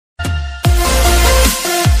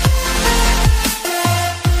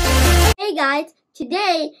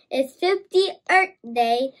today is 50 Earth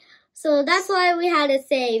Day, so that's why we had to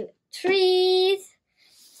save trees,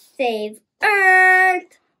 save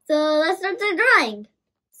Earth. So let's start the drawing.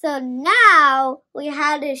 So now we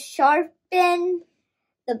had to sharpen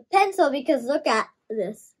the pencil because look at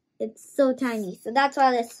this. It's so tiny. So that's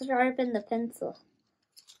why let's sharpen the pencil.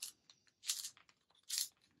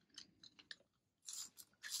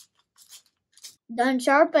 Done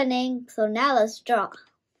sharpening, so now let's draw.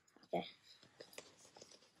 Okay.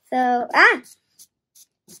 So,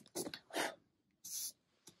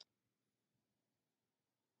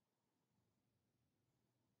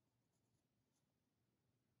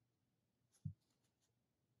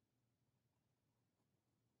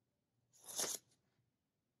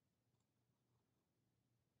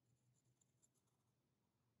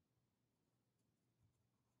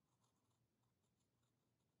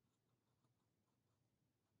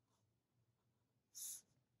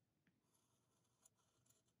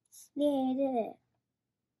 yeah, I did it.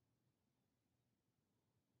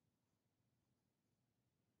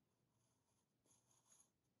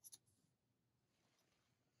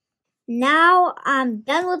 Now I'm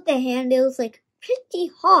done with the hand. It was like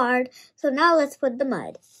pretty hard. So now let's put the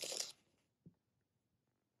mud.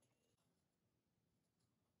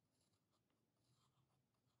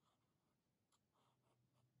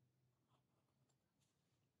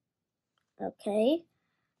 Okay.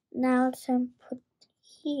 Now it's time to put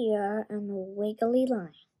here on the wiggly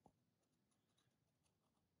line.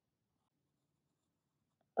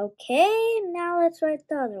 Okay, now let's write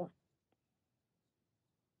the other one.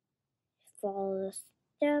 Follow the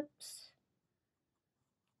steps.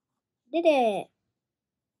 Did it.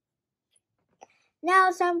 Now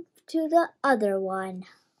it's time to the other one.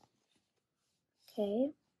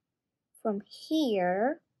 Okay. From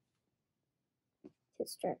here to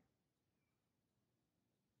start.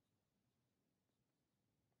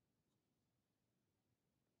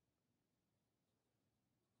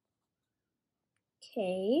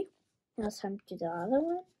 Okay. Now it's time to do the other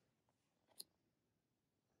one.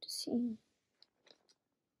 Let's see.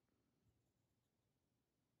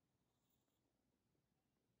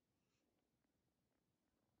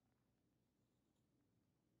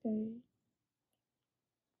 Okay.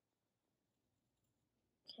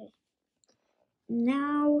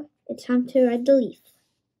 Now it's time to write the leaf.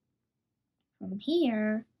 From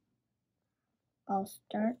here, I'll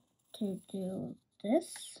start to do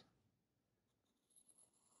this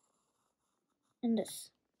and this.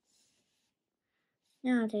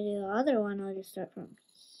 Now to do the other one, I'll just start from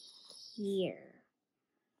here.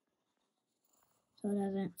 So it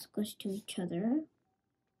doesn't squish to each other.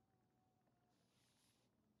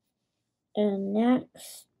 And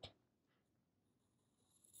next,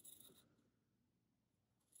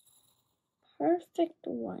 perfect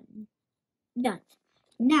one. Done.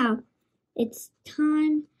 Now it's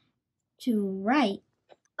time to write.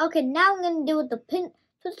 Okay, now I'm going to do with the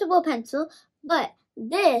twistable pencil, but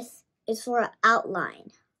this is for an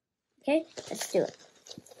outline. Okay, let's do it.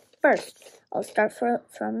 First, I'll start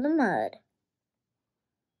from the mud.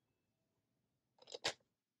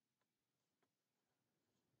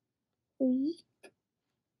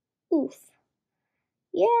 Oof.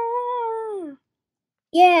 Yeah!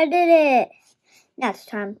 Yeah, I did it! Now it's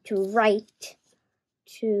time to write,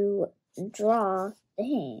 to draw the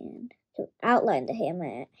hand, to outline the hand,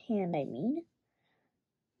 I mean.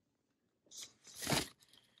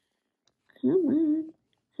 Come on,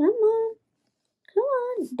 come on, come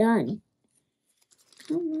on, done.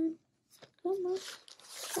 Come on, come on,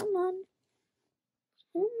 come on,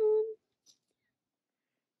 come on.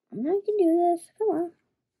 I know I can do this, come on.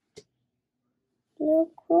 A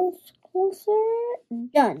little closer,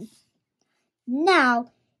 done.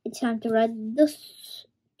 Now it's time to write this.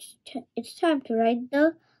 It's time to write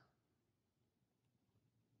the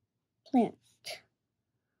plant,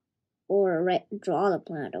 or draw the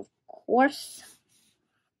plant, of course.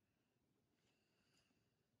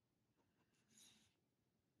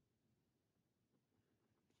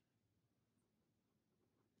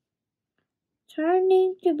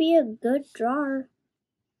 Turning to be a good drawer.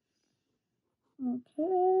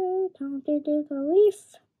 Okay, time to do the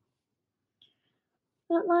leaf.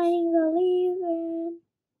 Outlining the leaf and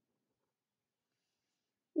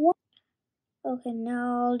what? Okay,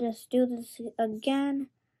 now I'll just do this again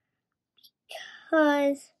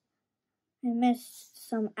because I missed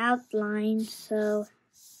some outlines, so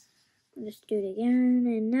I'll just do it again.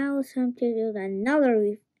 And now it's time to do another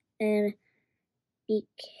leaf, and be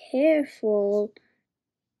careful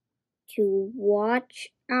to watch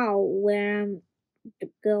out where I'm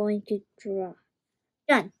going to draw.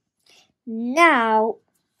 Done. Now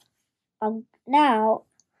Now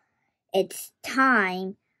it's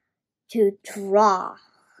time to draw.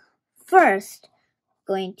 First,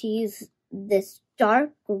 going to use this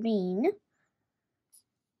dark green.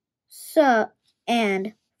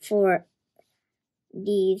 And for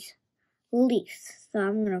these leaves. So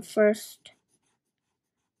I'm going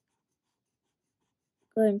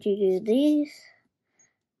to do these.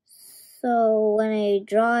 So when I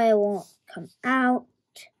draw, it won't come out.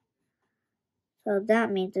 So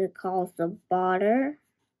that means it calls the border.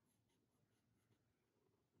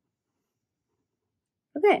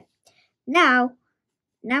 Okay, now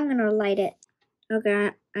I'm gonna light it.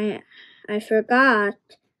 Okay, I forgot.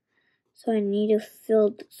 So I need to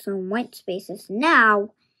fill some white spaces.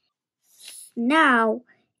 Now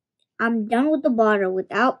I'm done with the border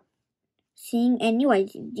without seeing any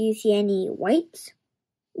whites. Do you see any whites?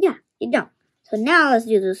 Yeah, you don't. So now let's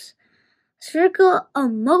do this circle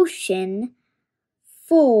of motion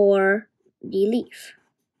for the leaf.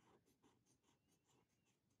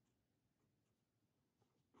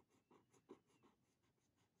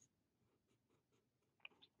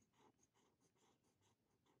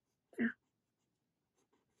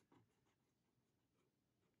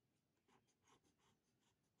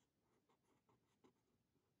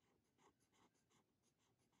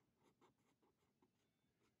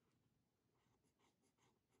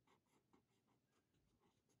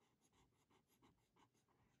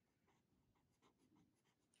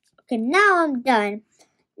 Okay, now I'm done.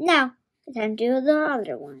 Now it's time to do the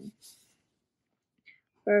other one.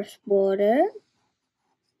 First border.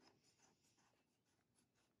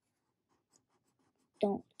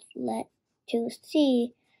 Don't let you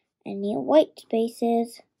see any white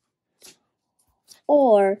spaces,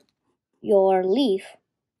 or your leaf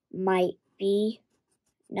might be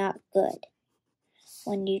not good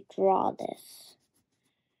when you draw this.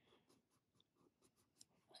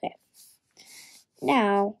 Okay.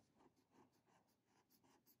 Now,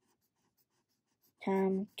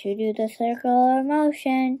 time to do the circular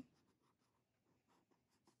motion.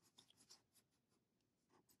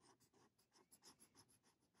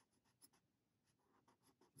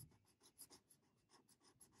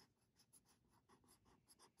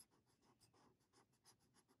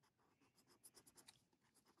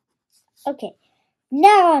 Okay,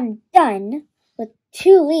 now I'm done with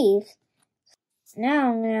 2 leaves.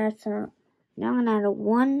 Now I'm gonna add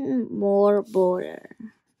one more border.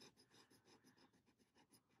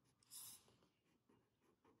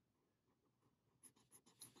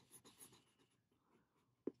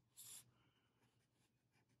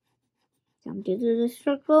 Time to do the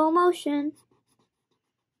circular motion.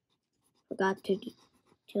 Forgot to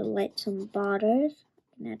light some borders.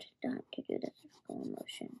 Now it's time to do the circular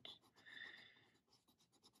motions.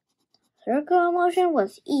 Circular motion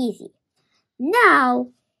was easy.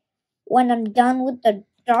 Now, when I'm done with the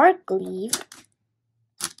dark leaf,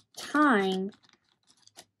 time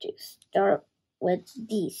to start with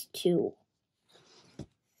these 2.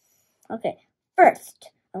 Okay,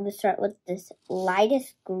 first, I'm going to start with this the light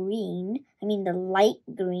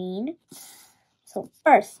green. So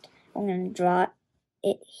first, I'm going to draw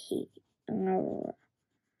it here. I'm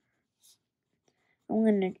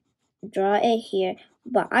going to draw it here,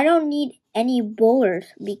 but I don't need any borders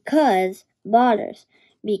because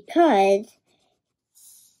it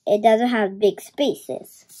doesn't have big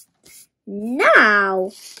spaces.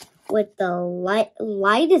 Now, with the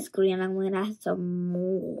lightest green, I'm going to add some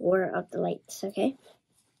more of the lights, okay?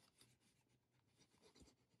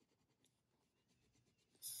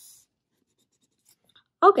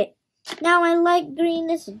 Okay, now my light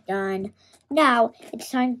green is done. Now,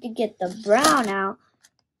 it's time to get the brown out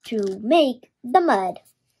to make the mud.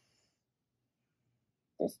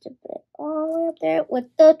 Just a bit all the way up there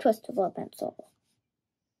with the twistable pencil.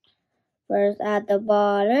 First, add the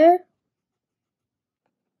border.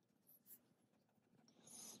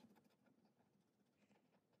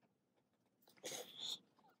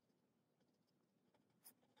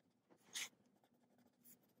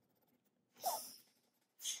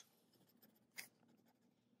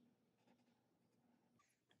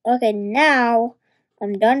 Okay, now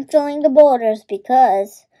I'm done filling the borders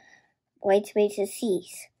because white spaces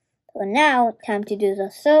cease. So now, time to do the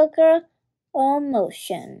circle or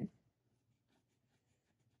motion.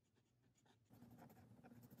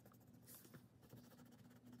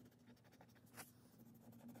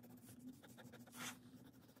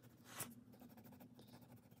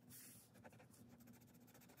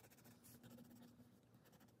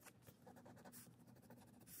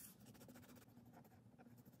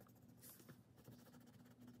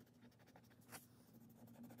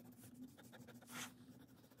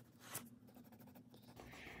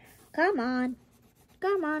 Come on.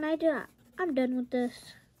 Come on, I'm done with this.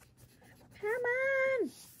 Come on.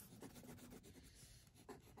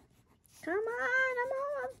 Come on, I'm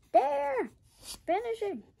almost there.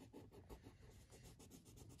 Finishing.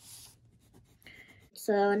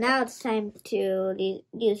 So now it's time to, do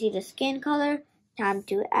you see the skin color? Time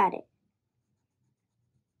to add it.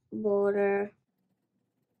 Border.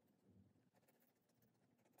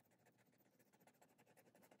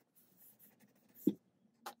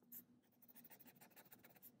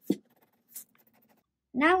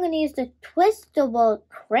 Now I'm going to use the twistable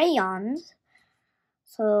crayons.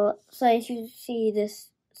 So if you see this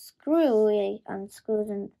screw, it unscrews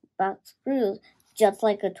and back screws, just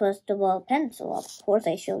like a twistable pencil. Of course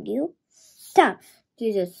I showed you. Time to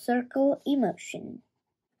use a circle emotion.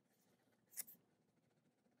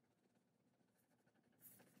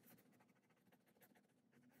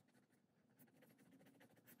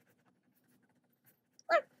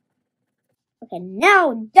 Okay,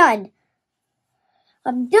 now done.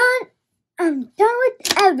 I'm done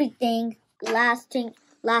with everything. Last thing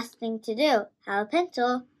to do. Have a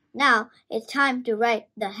pencil. Now it's time to write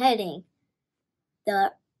the heading.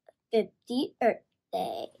 The 50th Earth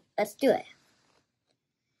Day. Let's do it.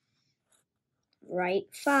 Write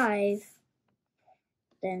 5.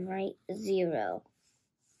 Then write 0.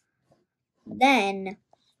 Then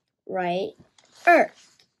write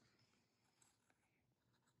Earth.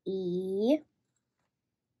 E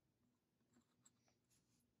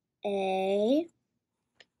A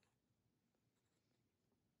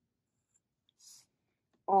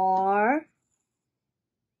R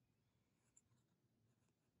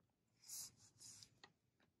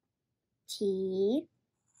T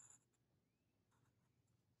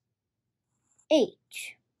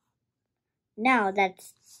H. Now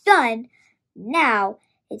that's done. Now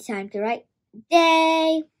it's time to write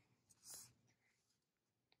day.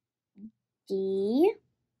 D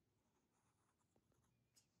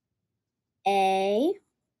A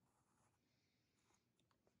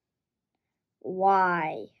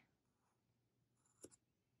Y.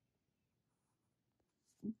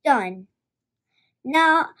 Done.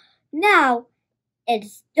 Now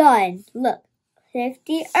it's done. Look,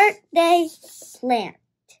 50 Earth Day plant.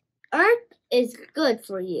 Earth is good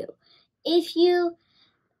for you. If you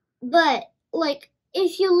live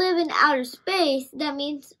in outer space, that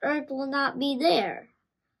means Earth will not be there.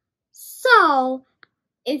 So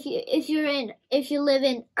if you live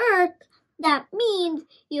in Earth, that means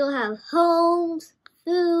you'll have homes,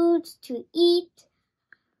 foods to eat,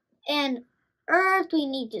 and Earth we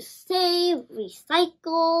need to save,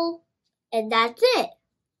 recycle, and that's it.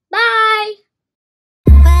 Bye!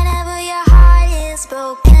 Whenever your heart is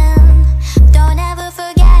broken, don't ever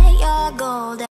forget your gold.